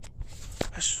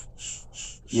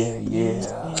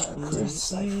Yeah, Chris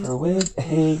Cypher with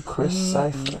a Chris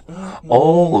Cypher,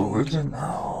 all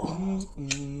original.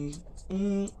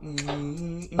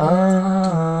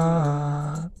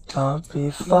 Don't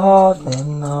be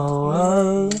falling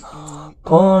away,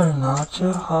 pouring out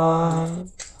your heart.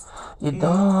 You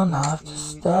don't have to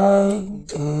stay,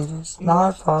 it is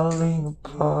not falling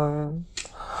apart.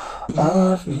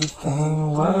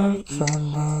 Everything works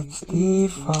in its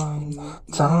divine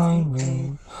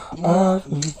timing.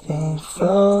 Everything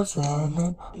flows and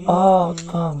it all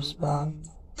comes back.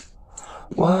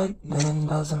 What then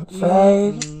doesn't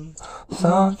fade?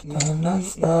 Something that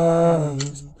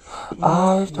stays.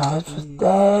 I've tried for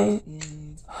days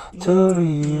to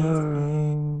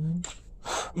rearrange.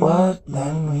 What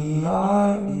then we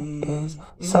are is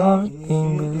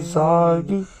something bizarre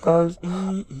because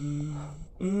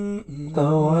the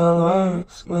world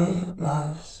works with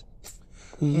us.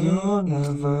 The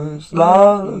universe,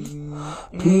 love,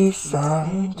 peace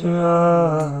and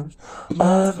trust.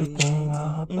 Everything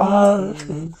about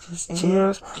it just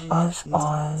cheers us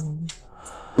on.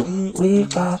 We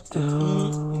got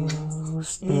to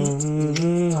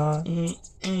stay on.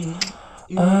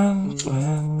 And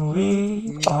when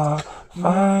we are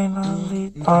finally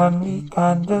done, we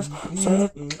can just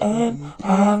sit in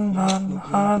hand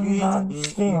and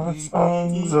sing our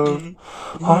songs of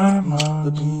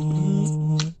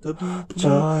harmony,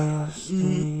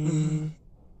 joyously,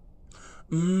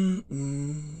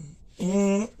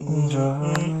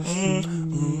 joyously.